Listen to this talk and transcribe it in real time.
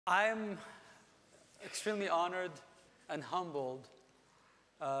I'm extremely honored and humbled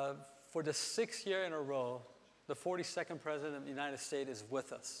for the 6th year in a row, the 42nd President of the United States is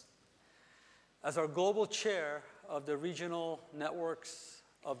with us. As our global chair of the regional networks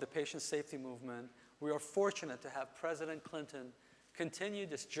of the patient safety movement, we are fortunate to have President Clinton continue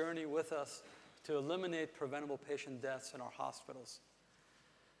this journey with us to eliminate preventable patient deaths in our hospitals.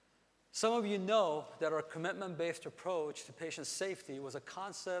 Some of you know that our commitment-based approach to patient safety was a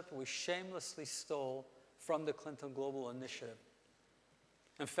concept we shamelessly stole from the Clinton Global Initiative.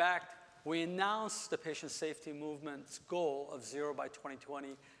 In fact, we announced the patient safety movement's goal of 0 by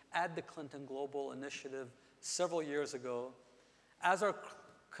 2020 at the Clinton Global Initiative several years ago as our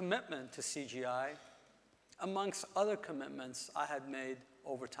commitment to CGI, amongst other commitments I had made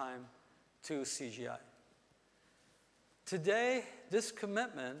over time to CGI. Today, this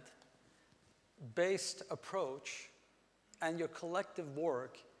commitment-based approach and your collective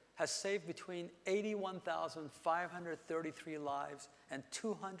work has saved between 81,533 lives and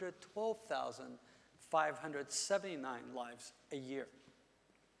 212,579 lives a year.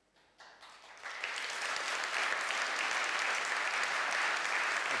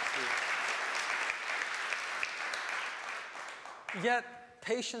 Yet,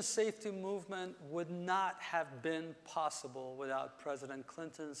 patient safety movement would not have been possible without President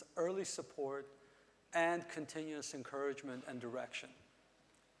Clinton's early support and continuous encouragement and direction.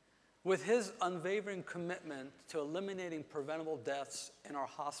 With his unwavering commitment to eliminating preventable deaths in our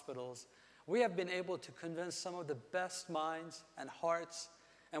hospitals, we have been able to convince some of the best minds and hearts,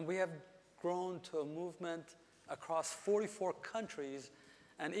 and we have grown to a movement across 44 countries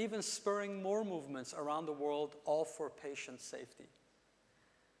and even spurring more movements around the world, all for patient safety.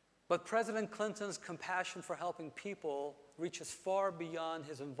 But President Clinton's compassion for helping people reaches far beyond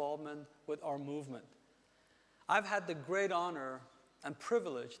his involvement with our movement. I've had the great honor and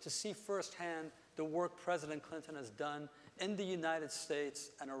privilege to see firsthand the work President Clinton has done in the United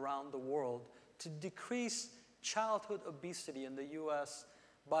States and around the world to decrease childhood obesity in the US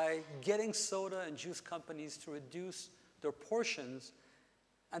by getting soda and juice companies to reduce their portions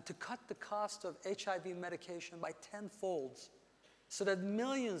and to cut the cost of HIV medication by 10-folds so that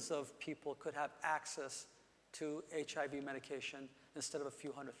millions of people could have access to HIV medication instead of a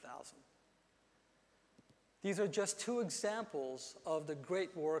few hundred thousand. These are just two examples of the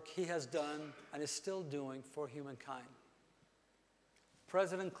great work he has done and is still doing for humankind.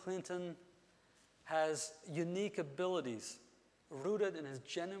 President Clinton has unique abilities rooted in his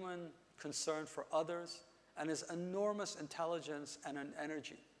genuine concern for others and his enormous intelligence and an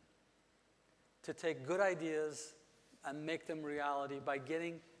energy to take good ideas and make them reality by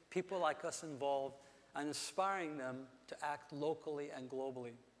getting people like us involved and inspiring them to act locally and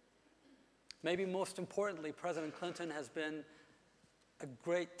globally. Maybe most importantly, President Clinton has been a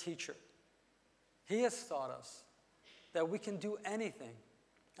great teacher. He has taught us that we can do anything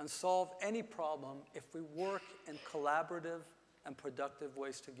and solve any problem if we work in collaborative and productive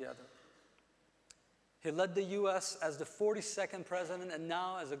ways together. He led the US as the 42nd president and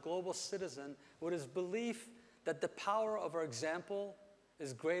now as a global citizen with his belief that the power of our example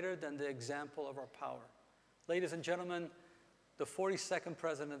is greater than the example of our power. Ladies and gentlemen, the 42nd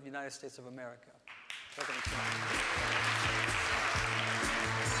President of the United States of America, President Clinton.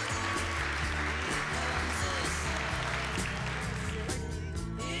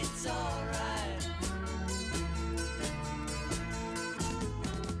 It's all right.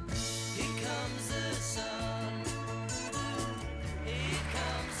 Here comes the sun. Here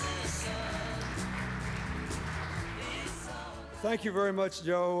comes the sun. It's all right. Thank you very much,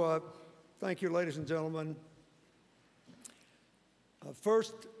 Joe. Thank you, ladies and gentlemen.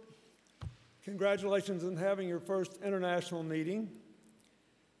 First, congratulations on having your first international meeting.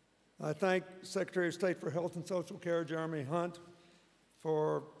 I thank Secretary of State for Health and Social Care, Jeremy Hunt,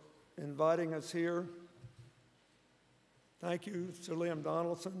 for inviting us here. Thank you, Sir Liam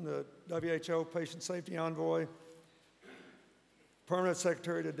Donaldson, the WHO Patient Safety Envoy. Permanent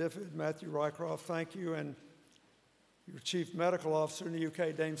Secretary to DFID, Matthew Rycroft, thank you, and your Chief Medical Officer in the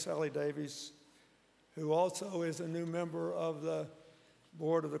UK, Dame Sally Davies, who also is a new member of the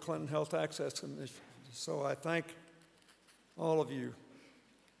board of the Clinton Health Access Commission. So I thank all of you.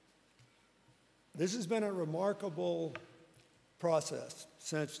 This has been a remarkable process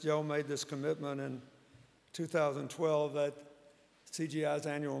since Joe made this commitment in 2012 at CGI's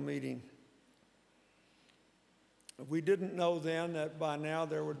annual meeting. We didn't know then that by now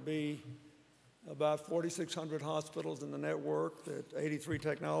there would be about 4,600 hospitals in the network, that 83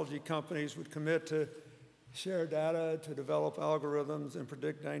 technology companies would commit to share data to develop algorithms and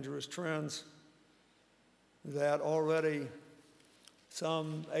predict dangerous trends, that already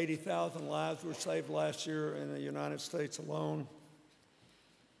Some 80,000 lives were saved last year in the United States alone.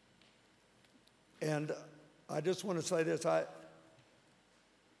 And I just want to say this, I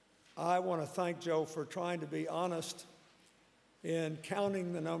want to thank Joe for trying to be honest in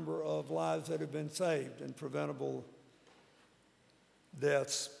counting the number of lives that have been saved and preventable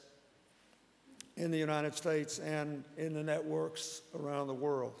deaths in the United States and in the networks around the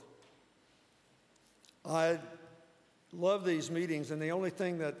world. I love these meetings, and the only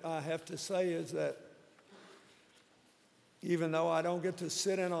thing that I have to say is that even though I don't get to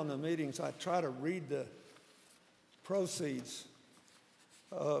sit in on the meetings, I try to read the proceeds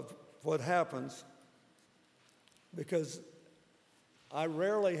of what happens, because I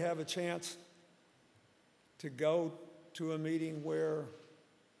rarely have a chance to go to a meeting where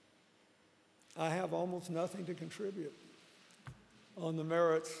I have almost nothing to contribute on the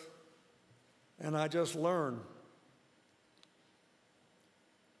merits, and I just learn.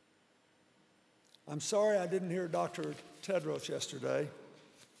 I'm sorry I didn't hear Dr. Tedros yesterday,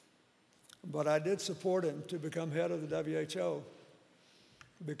 but I did support him to become head of the WHO,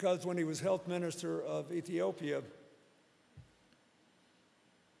 because when he was health minister of Ethiopia,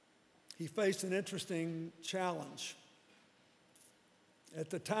 he faced an interesting challenge. At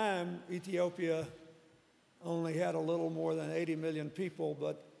the time, Ethiopia only had a little more than 80 million people,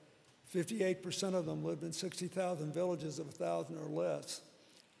 but 58% of them lived in 60,000 villages of 1,000 or less.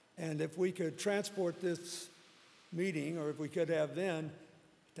 And if we could transport this meeting, or if we could have then,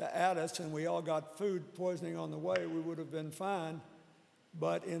 to Addis, and we all got food poisoning on the way, we would have been fine.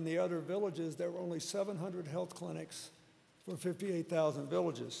 But in the other villages, there were only 700 health clinics for 58,000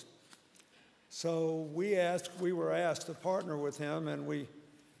 villages. So we were asked to partner with him, and we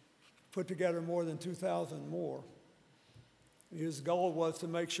put together more than 2,000 more. His goal was to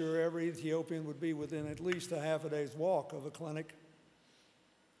make sure every Ethiopian would be within at least a half a day's walk of a clinic.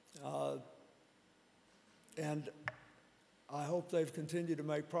 And I hope they've continued to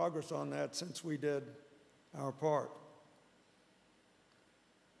make progress on that since we did our part.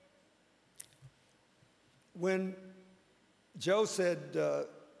 When Joe said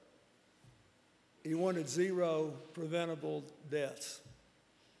he wanted 0 preventable deaths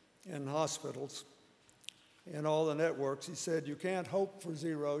in hospitals and all the networks, he said, you can't hope for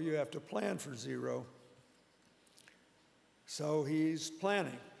 0, you have to plan for 0. So he's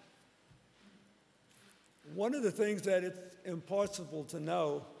planning. One of the things that it's impossible to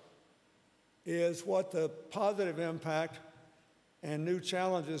know is what the positive impact and new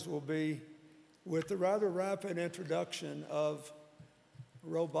challenges will be with the rather rapid introduction of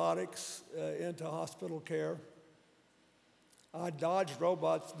robotics into hospital care. I dodged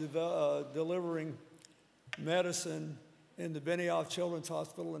robots delivering medicine in the Benioff Children's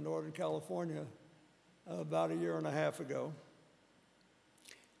Hospital in Northern California about 1.5 years ago.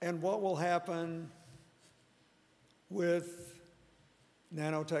 And what will happen with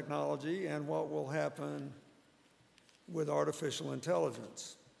nanotechnology and what will happen with artificial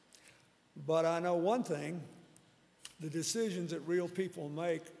intelligence. But I know one thing, the decisions that real people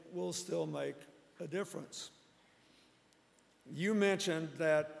make will still make a difference. You mentioned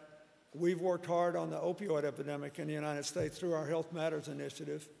that we've worked hard on the opioid epidemic in the United States through our Health Matters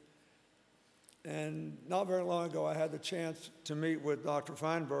initiative. And not very long ago, I had the chance to meet with Dr.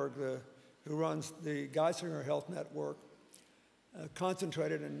 Feinberg, who runs the Geisinger Health Network,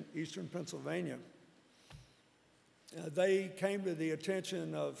 concentrated in eastern Pennsylvania. They came to the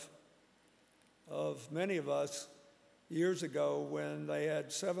attention of many of us years ago when they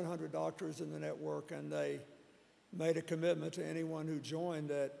had 700 doctors in the network, and they made a commitment to anyone who joined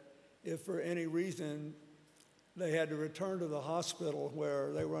that if for any reason they had to return to the hospital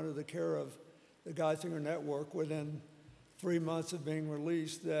where they were under the care of the Geisinger Network within 3 months of being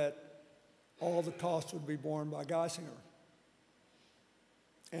released, that all the costs would be borne by Geisinger.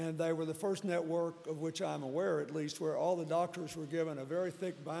 And they were the first network, of which I'm aware at least, where all the doctors were given a very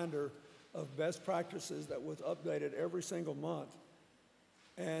thick binder of best practices that was updated every single month.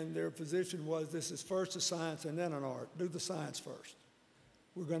 And their position was, this is first a science and then an art. Do the science first.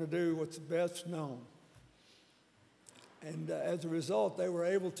 We're going to do what's best known. And as a result, they were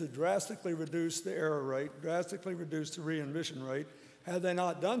able to drastically reduce the error rate, drastically reduce the readmission rate. Had they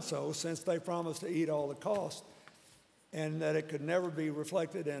not done so, since they promised to eat all the costs, and that it could never be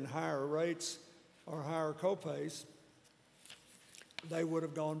reflected in higher rates or higher copays, they would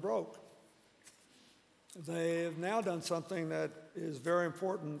have gone broke. They have now done something that is very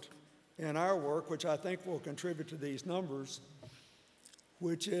important in our work, which I think will contribute to these numbers,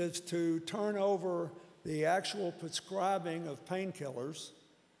 which is to turn over the actual prescribing of painkillers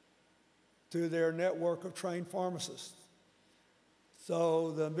to their network of trained pharmacists.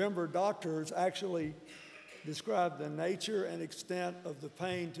 So the member doctors actually describe the nature and extent of the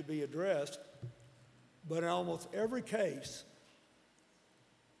pain to be addressed, but in almost every case,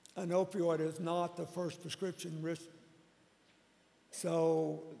 an opioid is not the first prescription written.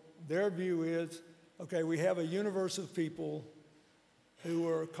 So their view is, okay, we have a universe of people who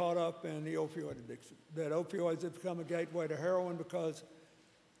are caught up in the opioid addiction, that opioids have become a gateway to heroin because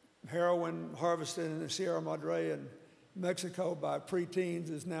heroin harvested in the Sierra Madre in Mexico by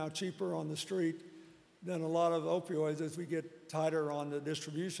preteens is now cheaper on the street than a lot of opioids as we get tighter on the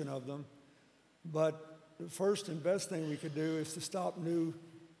distribution of them. But the first and best thing we could do is to stop new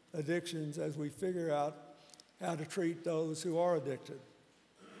addictions as we figure out how to treat those who are addicted.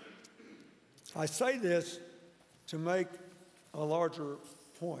 I say this to make a larger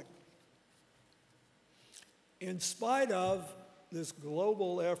point. In spite of this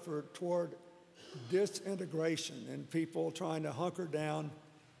global effort toward disintegration and people trying to hunker down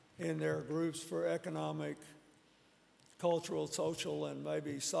in their groups for economic, cultural, social, and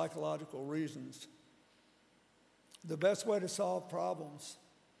maybe psychological reasons, the best way to solve problems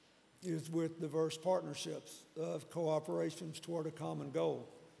is with diverse partnerships of cooperations toward a common goal.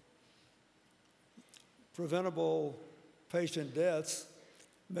 Preventable patient deaths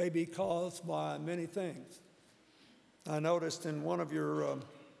may be caused by many things. I noticed in one of your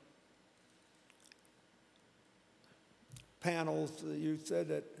panels, you said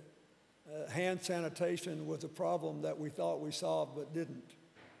that hand sanitation was a problem that we thought we solved but didn't.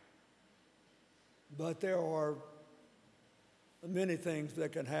 But there are many things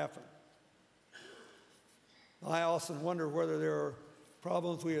that can happen. I often wonder whether there are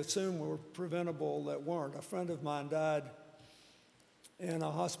problems we assume were preventable that weren't. A friend of mine died in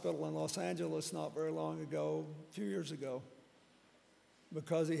a hospital in Los Angeles not very long ago, a few years ago,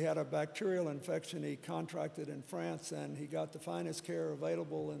 because he had a bacterial infection he contracted in France, and he got the finest care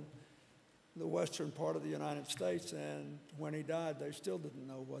available in the western part of the United States, and when he died, they still didn't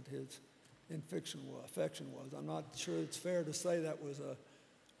know what his infection was. I'm not sure it's fair to say that was a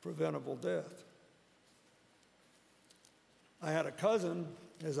preventable death. I had a cousin,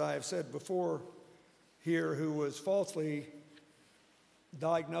 as I have said before here, who was falsely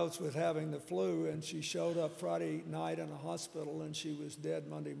diagnosed with having the flu, and she showed up Friday night in a hospital, and she was dead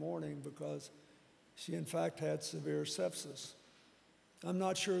Monday morning because she, in fact, had severe sepsis. I'm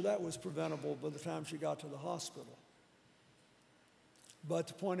not sure that was preventable by the time she got to the hospital. But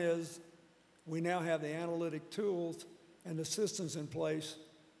the point is, we now have the analytic tools and the systems in place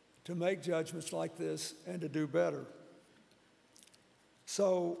to make judgments like this and to do better.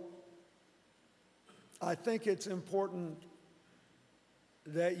 So I think it's important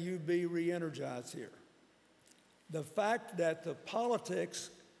that you be re-energized here. The fact that the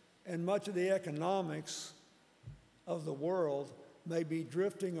politics and much of the economics of the world may be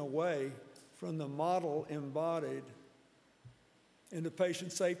drifting away from the model embodied in the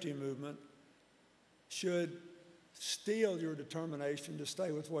patient safety movement should steel your determination to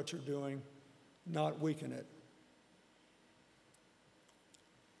stay with what you're doing, not weaken it.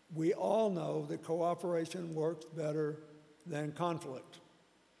 We all know that cooperation works better than conflict.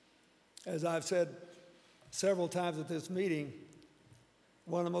 As I've said several times at this meeting,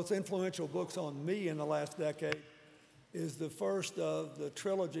 one of the most influential books on me in the last decade is the first of the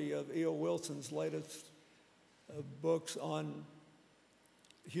trilogy of E.O. Wilson's latest books on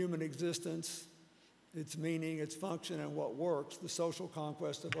human existence, its meaning, its function, and what works, The Social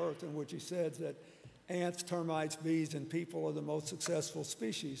Conquest of Earth, in which he says that ants, termites, bees, and people are the most successful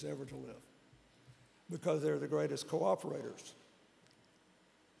species ever to live because they're the greatest cooperators.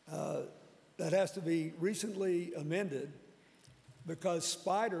 That has to be recently amended because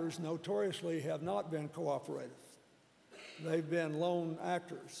spiders notoriously have not been cooperative. They've been lone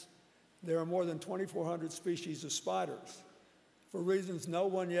actors. There are more than 2,400 species of spiders. For reasons no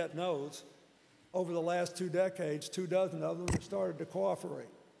one yet knows, over the last 2 decades, 24 of them have started to cooperate.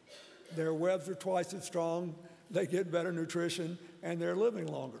 Their webs are twice as strong, they get better nutrition, and they're living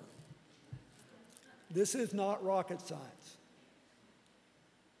longer. This is not rocket science.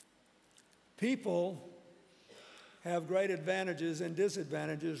 People have great advantages and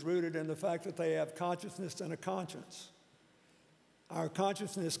disadvantages rooted in the fact that they have consciousness and a conscience. Our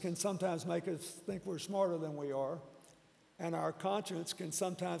consciousness can sometimes make us think we're smarter than we are, and our conscience can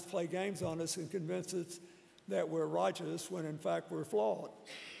sometimes play games on us and convince us that we're righteous when in fact we're flawed.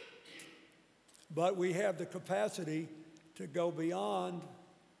 But we have the capacity to go beyond,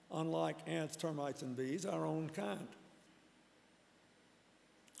 unlike ants, termites, and bees, our own kind,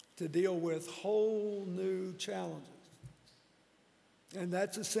 to deal with whole new challenges. And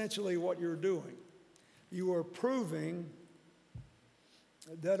that's essentially what you're doing. You are proving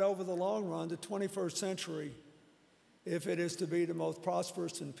that over the long run, the 21st century, if it is to be the most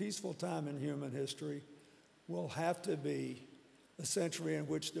prosperous and peaceful time in human history, will have to be a century in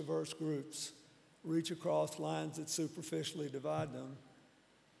which diverse groups reach across lines that superficially divide them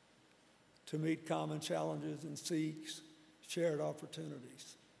to meet common challenges and seek shared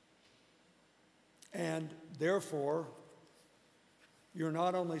opportunities. And therefore, you're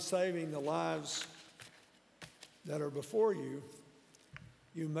not only saving the lives that are before you,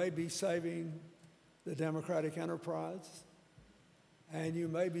 you may be saving the democratic enterprise, and you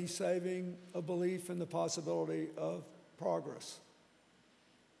may be saving a belief in the possibility of progress.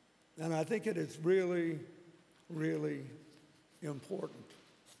 And I think it is really, really important.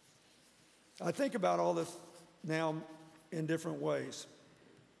 I think about all this now in different ways.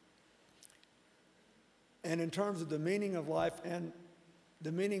 And in terms of the meaning of life and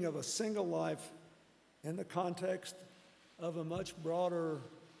the meaning of a single life in the context of a much broader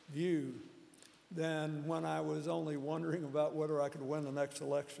view than when I was only wondering about whether I could win the next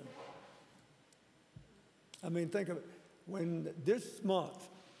election. I mean, think of it. When this month,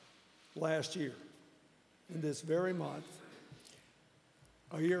 last year, in this very month,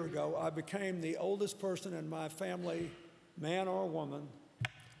 a year ago, I became the oldest person in my family, man or woman,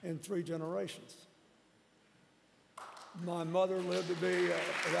 in 3 generations. My mother lived to be,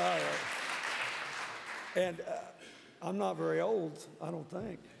 I'm not very old, I don't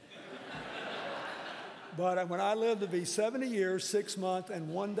think. But when I lived to be 70 years, 6 months, and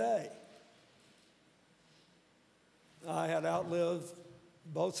 1 day, I had outlived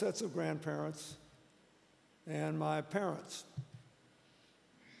both sets of grandparents and my parents.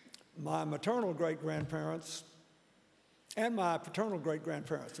 My maternal great-grandparents and my paternal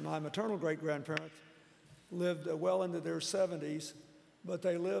great-grandparents. My maternal great-grandparents lived well into their 70s, but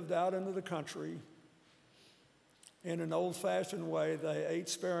they lived out into the country in an old-fashioned way. They ate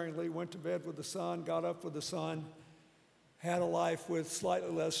sparingly, went to bed with the sun, got up with the sun, had a life with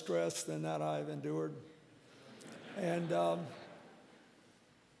slightly less stress than that I've endured. And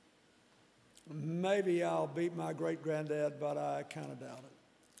maybe I'll beat my great-granddad, but I kind of doubt it.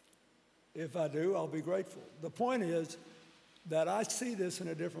 If I do, I'll be grateful. The point is that I see this in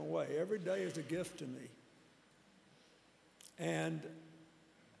a different way. Every day is a gift to me. And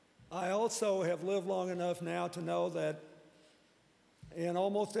I also have lived long enough now to know that in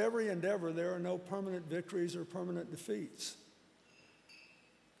almost every endeavor, there are no permanent victories or permanent defeats.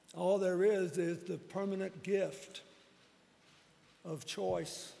 All there is the permanent gift of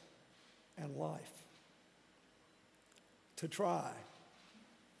choice and life. To try.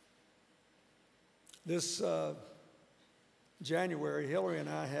 This January, Hillary and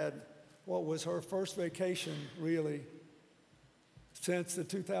I had what was her first vacation, really, since the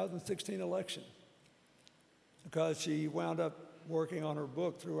 2016 election, because she wound up working on her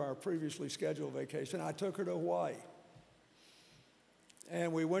book through our previously scheduled vacation. I took her to Hawaii.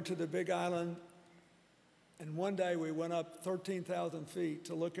 And we went to the Big Island, and one day we went up 13,000 feet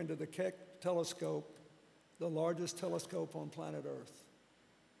to look into the Keck telescope, the largest telescope on planet Earth,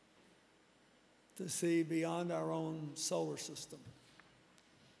 to see beyond our own solar system,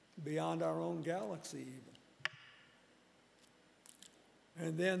 beyond our own galaxy even.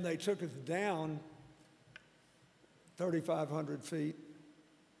 And then they took us down 3,500 feet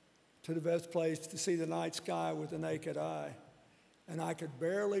to the best place to see the night sky with the naked eye. And I could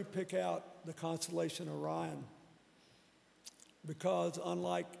barely pick out the constellation Orion because,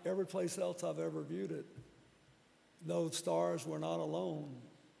 unlike every place else I've ever viewed it, those stars were not alone,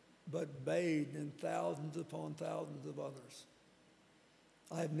 but bathed in thousands upon thousands of others.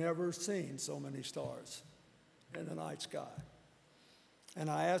 I've never seen so many stars in the night sky. And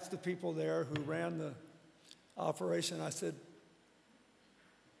I asked the people there who ran the operation, I said,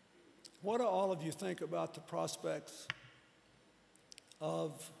 what do all of you think about the prospects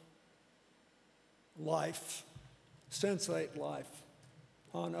of life, sensate life,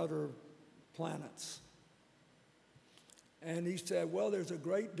 on other planets? And he said, well, there's a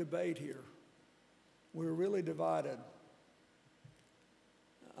great debate here. We're really divided.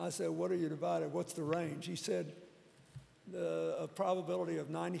 I said, what are you divided? What's the range? He said, a probability of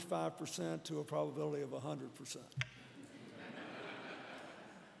 95% to a probability of 100%.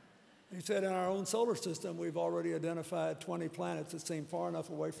 He said, in our own solar system, we've already identified 20 planets that seem far enough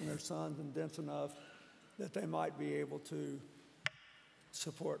away from their suns and dense enough that they might be able to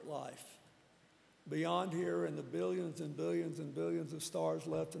support life. Beyond here, in the billions and billions and billions of stars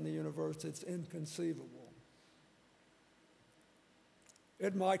left in the universe, it's inconceivable.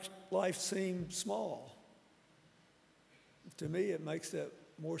 It makes life seem small. To me, it makes it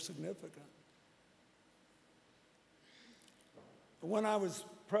more significant. when I was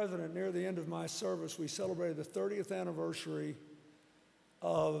president, near the end of my service, we celebrated the 30th anniversary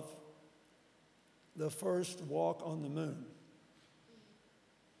of the first walk on the moon.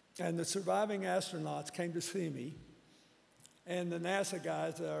 And the surviving astronauts came to see me. And the NASA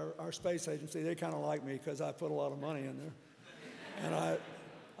guys, our space agency, they kind of like me because I put a lot of money in there. And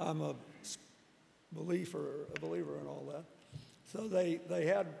I'm a believer in all that. So they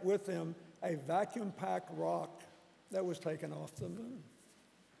had with them a vacuum-packed rock that was taken off the moon.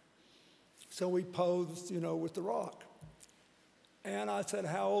 So we posed, with the rock. And I said,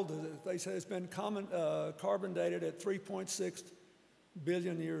 how old is it? They said it's been carbon dated at 3.6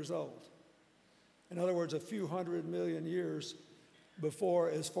 billion years old. In other words, a few 100 million years before,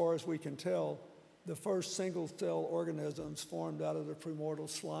 as far as we can tell, the first single-cell organisms formed out of the primordial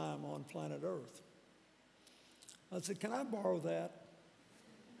slime on planet Earth. I said, can I borrow that?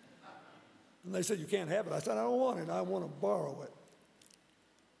 And they said, you can't have it. I said, I don't want it. I want to borrow it.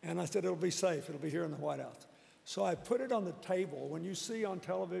 And I said, it'll be safe. It'll be here in the White House. So I put it on the table. When you see on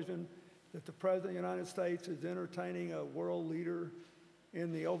television that the President of the United States is entertaining a world leader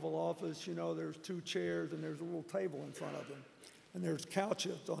in the Oval Office, there's two chairs and there's a little table in front of them. And there's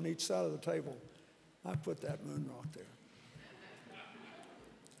couches on each side of the table. I put that moon rock there.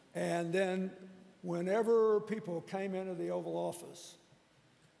 And then whenever people came into the Oval Office,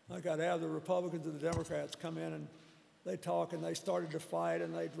 like I'd have the Republicans and the Democrats come in and they talk and they started to fight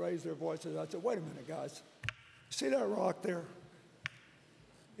and they'd raise their voices. I said, wait a minute, guys. See that rock there?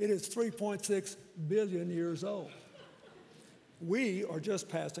 It is 3.6 billion years old. We are just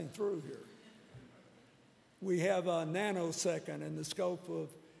passing through here. We have a nanosecond in the scope of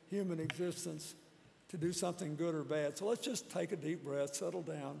human existence to do something good or bad. So let's just take a deep breath, settle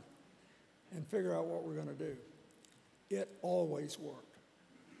down, and figure out what we're going to do. It always worked.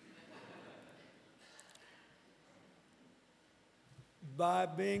 By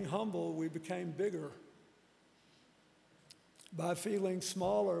being humble, we became bigger. By feeling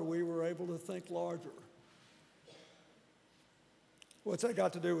smaller, we were able to think larger. What's that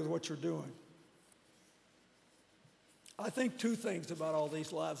got to do with what you're doing? I think two things about all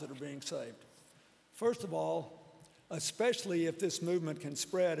these lives that are being saved. First of all, especially if this movement can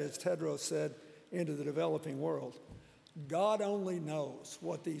spread, as Tedros said, into the developing world, God only knows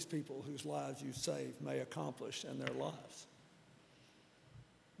what these people whose lives you save may accomplish in their lives.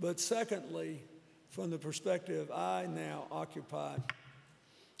 But secondly, from the perspective I now occupy,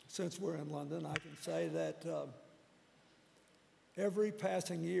 since we're in London, I can say that every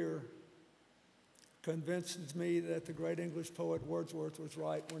passing year convinces me that the great English poet Wordsworth was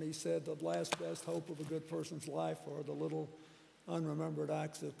right when he said the last best hope of a good person's life are the little unremembered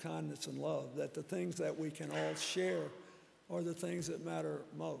acts of kindness and love, that the things that we can all share are the things that matter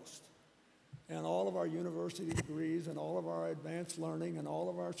most. And all of our university degrees and all of our advanced learning and all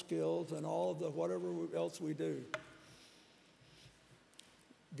of our skills and all of the whatever else we do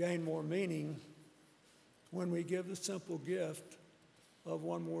gain more meaning when we give the simple gift of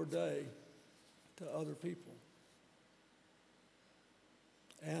one more day to other people.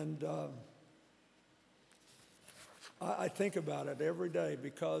 And I think about it every day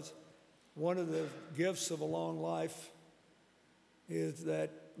because one of the gifts of a long life is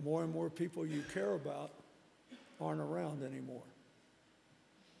that more and more people you care about aren't around anymore.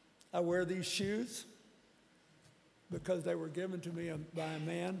 I wear these shoes because they were given to me by a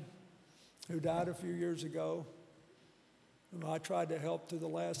man who died a few years ago, whom I tried to help through the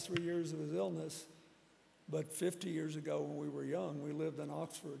last 3 years of his illness. But 50 years ago when we were young, we lived in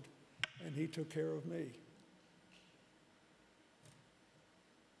Oxford, and he took care of me.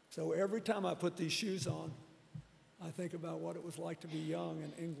 So every time I put these shoes on, I think about what it was like to be young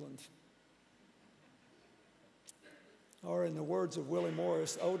in England. Or in the words of Willie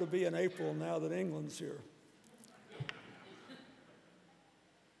Morris, oh, to be in April now that England's here.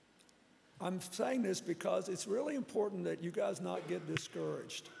 I'm saying this because it's really important that you guys not get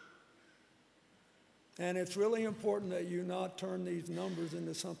discouraged. And it's really important that you not turn these numbers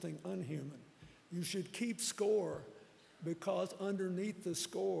into something unhuman. You should keep score because underneath the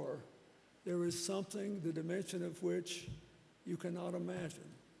score, there is something, the dimension of which you cannot imagine.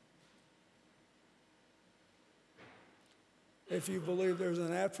 If you believe there's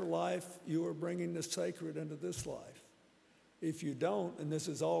an afterlife, you are bringing the sacred into this life. If you don't, and this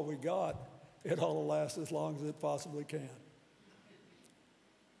is all we got, it ought to last as long as it possibly can.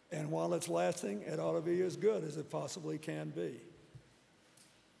 And while it's lasting, it ought to be as good as it possibly can be.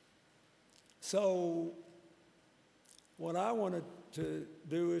 So what I wanted to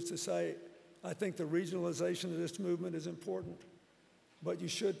do is to say, I think the regionalization of this movement is important, but you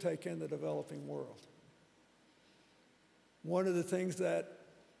should take in the developing world. One of the things that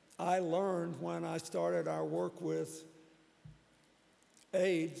I learned when I started our work with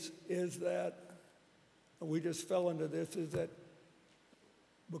AIDS is that, we just fell into this, is that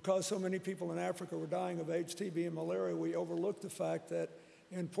because so many people in Africa were dying of AIDS, TB, and malaria, we overlooked the fact that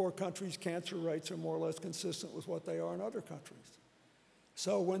in poor countries, cancer rates are more or less consistent with what they are in other countries.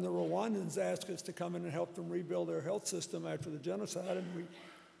 So when the Rwandans asked us to come in and help them rebuild their health system after the genocide, and we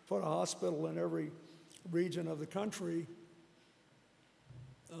put a hospital in every region of the country,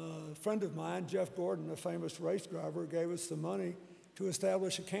 a friend of mine, Jeff Gordon, a famous race driver, gave us the money to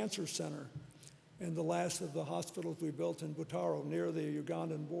establish a cancer center in the last of the hospitals we built in Butaro, near the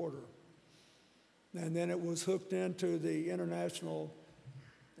Ugandan border. And then it was hooked into the international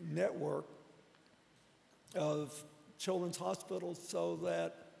network of children's hospitals so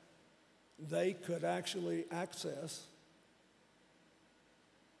that they could actually access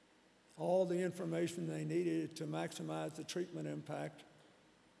all the information they needed to maximize the treatment impact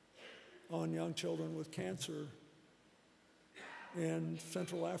on young children with cancer in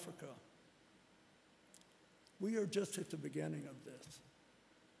Central Africa. We are just at the beginning of this.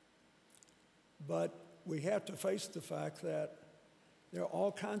 But we have to face the fact that there are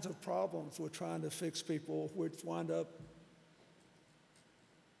all kinds of problems with trying to fix people, which wind up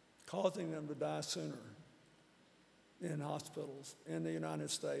causing them to die sooner in hospitals in the United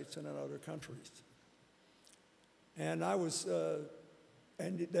States and in other countries. And I was,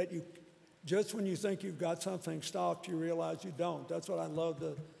 and that you, just when you think you've got something stopped, you realize you don't. That's what I love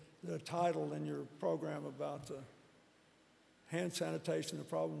the title in your program about hand sanitation, the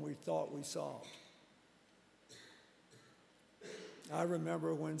problem we thought we solved. I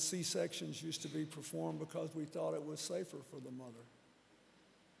remember when C-sections used to be performed because we thought it was safer for the mother.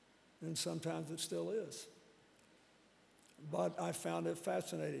 And sometimes it still is. But I found it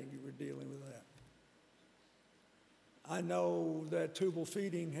fascinating you were dealing with that. I know that tubal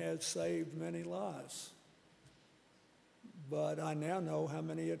feeding has saved many lives, but I now know how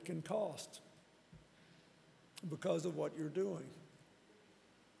many it can cost because of what you're doing.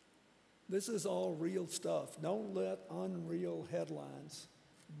 This is all real stuff. Don't let unreal headlines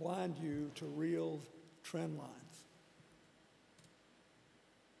blind you to real trend lines.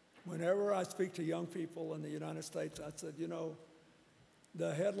 Whenever I speak to young people in the United States, I said, you know,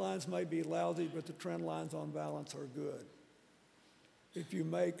 the headlines may be lousy, but the trend lines on balance are good. If you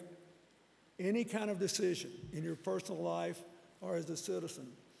make any kind of decision in your personal life or as a citizen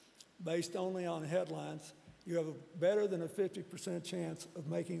based only on headlines, you have a better than a 50% chance of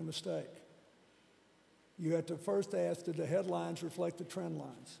making a mistake. You have to first ask, did the headlines reflect the trend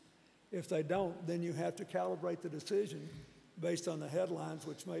lines? If they don't, then you have to calibrate the decision based on the headlines,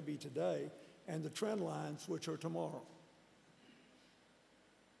 which may be today, and the trend lines, which are tomorrow.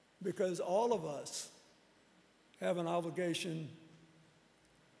 Because all of us have an obligation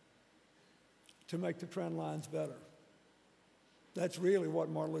to make the trend lines better. That's really what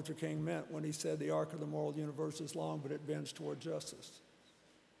Martin Luther King meant when he said the arc of the moral universe is long, but it bends toward justice.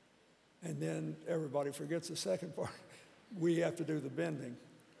 And then everybody forgets the second part. We have to do the bending.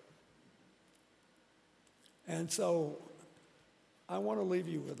 And so I want to leave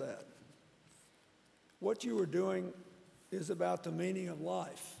you with that. What you were doing is about the meaning of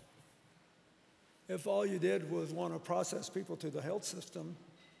life. If all you did was want to process people to the health system,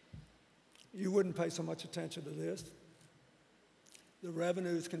 you wouldn't pay so much attention to this. The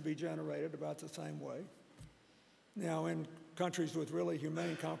revenues can be generated about the same way. Now, in countries with really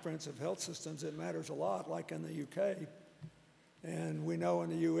humane, comprehensive health systems, it matters a lot, like in the UK. And we know in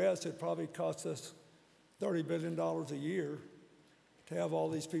the US, it probably costs us $30 billion a year to have all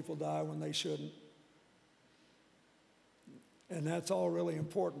these people die when they shouldn't. And that's all really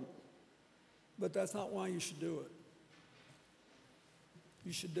important. But that's not why you should do it.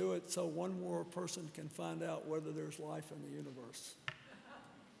 You should do it so one more person can find out whether there's life in the universe.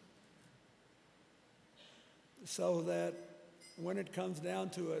 So that when it comes down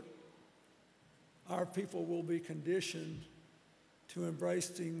to it, our people will be conditioned to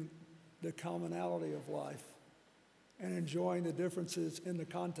embracing the commonality of life and enjoying the differences in the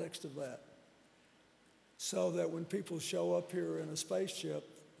context of that. So that when people show up here in a spaceship,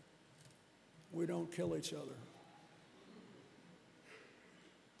 we don't kill each other.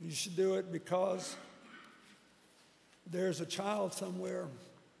 You should do it because there's a child somewhere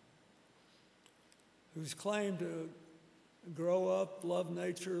who's claimed to grow up, love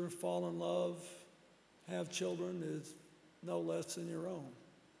nature, fall in love, have children is no less than your own.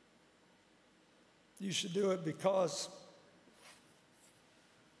 You should do it because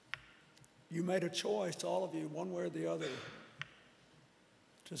you made a choice, all of you, one way or the other,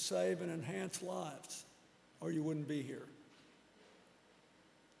 to save and enhance lives, or you wouldn't be here.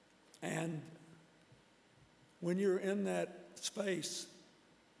 And when you're in that space,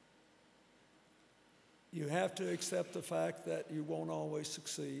 you have to accept the fact that you won't always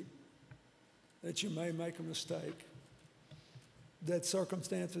succeed, that you may make a mistake, that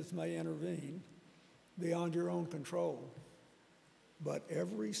circumstances may intervene beyond your own control. But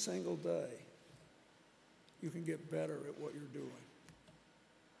every single day, you can get better at what you're doing.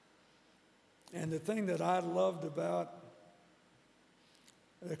 And the thing that I loved about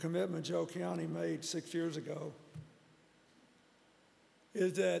the commitment Joe Chiani made 6 years ago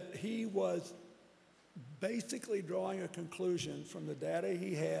is that he was basically drawing a conclusion from the data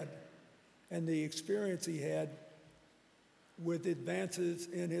he had and the experience he had with advances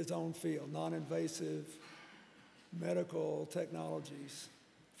in his own field, non-invasive medical technologies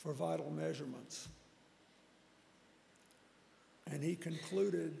for vital measurements. And he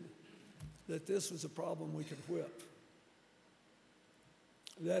concluded that this was a problem we could whip,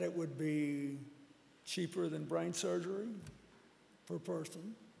 that it would be cheaper than brain surgery per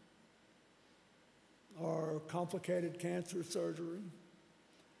person, or complicated cancer surgery,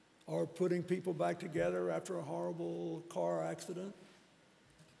 or putting people back together after a horrible car accident,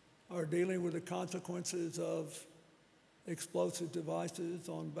 or dealing with the consequences of explosive devices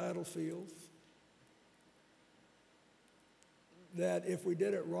on battlefields. That if we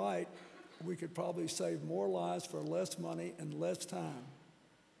did it right, we could probably save more lives for less money and less time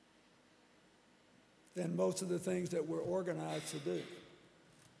than most of the things that we're organized to do.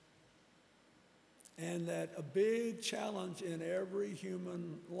 And that a big challenge in every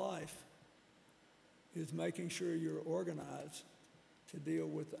human life is making sure you're organized to deal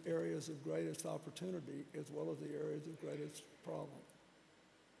with the areas of greatest opportunity as well as the areas of greatest problem.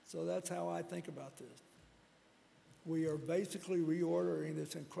 So that's how I think about this. We are basically reordering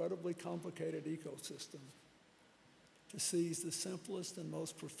this incredibly complicated ecosystem to seize the simplest and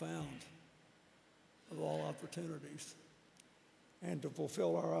most profound of all opportunities and to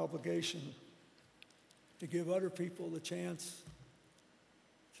fulfill our obligation to give other people the chance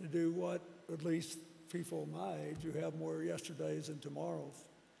to do what at least people my age who have more yesterdays than tomorrows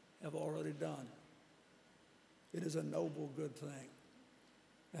have already done. It is a noble, good thing,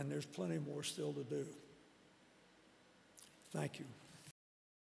 and there's plenty more still to do. Thank you.